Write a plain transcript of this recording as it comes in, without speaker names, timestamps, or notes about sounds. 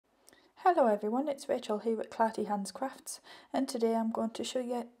Hello everyone, it's Rachel here at Clarty Hands Crafts, and today I'm going to show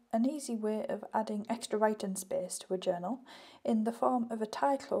you an easy way of adding extra writing space to a journal in the form of a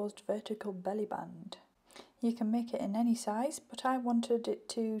tie-closed vertical belly band. You can make it in any size, but I wanted it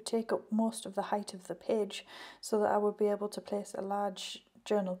to take up most of the height of the page so that I would be able to place a large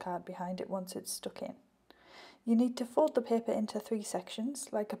journal card behind it once it's stuck in. You need to fold the paper into 3 sections,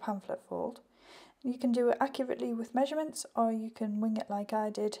 like a pamphlet fold. You can do it accurately with measurements, or you can wing it like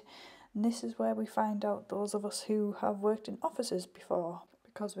I did. And this is where we find out those of us who have worked in offices before,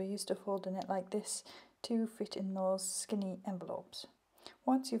 because we're used to folding it like this to fit in those skinny envelopes.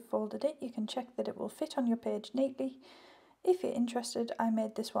 Once you've folded it, you can check that it will fit on your page neatly. If you're interested, I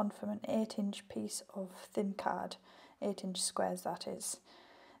made this one from an 8-inch piece of thin card, 8-inch squares that is.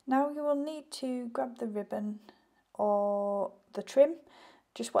 Now you will need to grab the ribbon or the trim,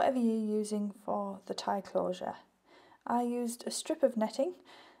 just whatever you're using for the tie closure. I used a strip of netting.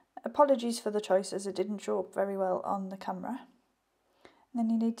 Apologies for the choice as it didn't show up very well on the camera. And then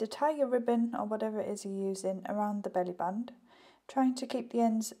you need to tie your ribbon or whatever it is you're using around the belly band, trying to keep the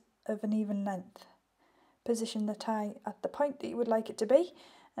ends of an even length. Position the tie at the point that you would like it to be,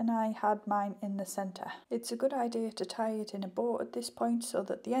 and I had mine in the centre. It's a good idea to tie it in a bow at this point so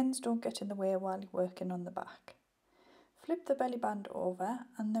that the ends don't get in the way while you're working on the back. Flip the belly band over,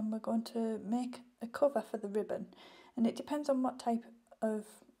 and then we're going to make a cover for the ribbon, and it depends on what type of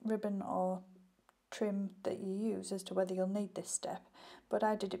ribbon or trim that you use as to whether you'll need this step, but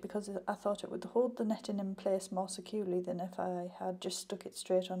I did it because I thought it would hold the netting in place more securely than if I had just stuck it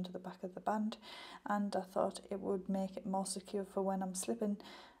straight onto the back of the band, and I thought it would make it more secure for when I'm slipping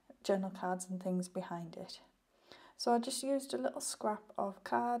journal cards and things behind it. So I just used a little scrap of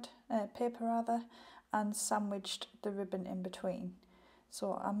paper rather, and sandwiched the ribbon in between.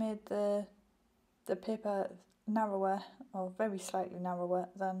 So I made the paper narrower, or very slightly narrower,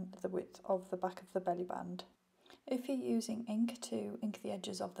 than the width of the back of the belly band. If you're using ink to ink the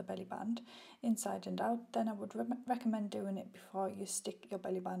edges of the belly band inside and out, then I would recommend doing it before you stick your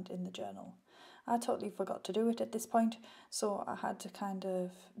belly band in the journal. I totally forgot to do it at this point, so I had to kind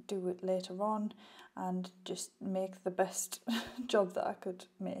of do it later on and just make the best job that I could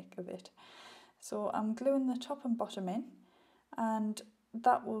make of it. So I'm gluing the top and bottom in, and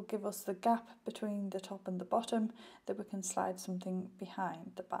that will give us the gap between the top and the bottom that we can slide something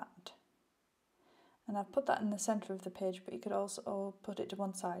behind the band. And I've put that in the centre of the page, but you could also put it to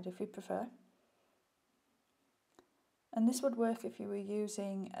one side if you prefer. And this would work if you were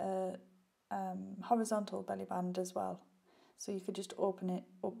using a horizontal belly band as well. So you could just open it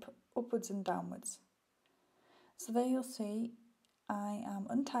upwards and downwards. So there you'll see I am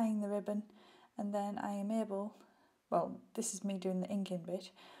untying the ribbon, and then I am able, well, this is me doing the inking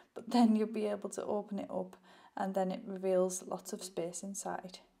bit, but then you'll be able to open it up, and then it reveals lots of space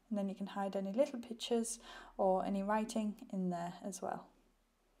inside. And then you can hide any little pictures or any writing in there as well.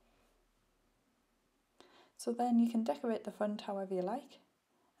 So then you can decorate the front however you like.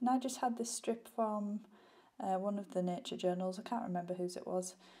 And I just had this strip from one of the nature journals, I can't remember whose it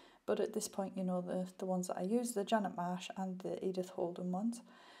was, but at this point you know the ones that I used, the Janet Marsh and the Edith Holden ones.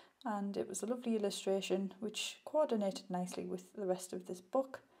 And it was a lovely illustration which coordinated nicely with the rest of this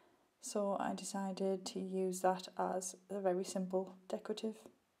book, so I decided to use that as a very simple decorative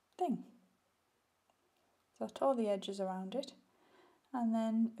thing. So I tore the edges around it, and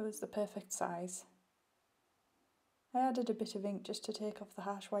then it was the perfect size. I added a bit of ink just to take off the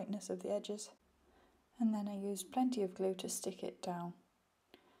harsh whiteness of the edges, and then I used plenty of glue to stick it down.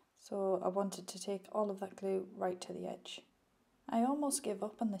 So I wanted to take all of that glue right to the edge. I almost gave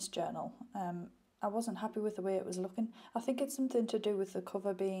up on this journal. I wasn't happy with the way it was looking. I think it's something to do with the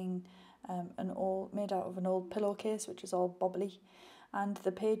cover being made out of an old pillowcase, which is all bobbly, and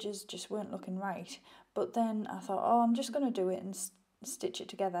the pages just weren't looking right. But then I thought, oh, I'm just going to do it and stitch it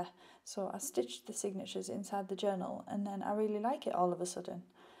together. So I stitched the signatures inside the journal, and then I really like it all of a sudden.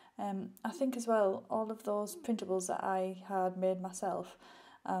 I think as well, all of those printables that I had made myself,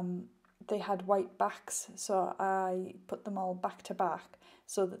 they had white backs, so I put them all back to back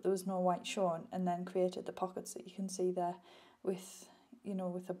so that there was no white shown, and then created the pockets that you can see there with,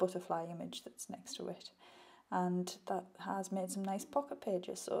 with a butterfly image that's next to it. And that has made some nice pocket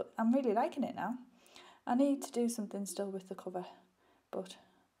pages, so I'm really liking it now. I need to do something still with the cover, but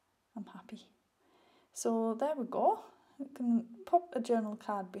I'm happy. So there we go. We can pop a journal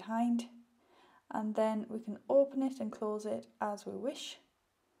card behind, and then we can open it and close it as we wish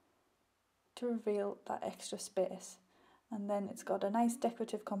to reveal that extra space. And then it's got a nice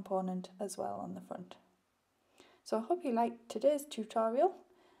decorative component as well on the front. So I hope you liked today's tutorial.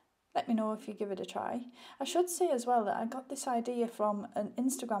 Let me know if you give it a try. I should say as well that I got this idea from an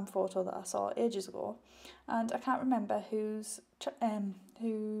Instagram photo that I saw ages ago, and I can't remember whose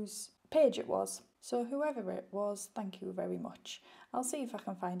page it was. So whoever it was, thank you very much. I'll see if I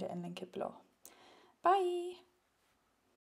can find it and link it below. Bye!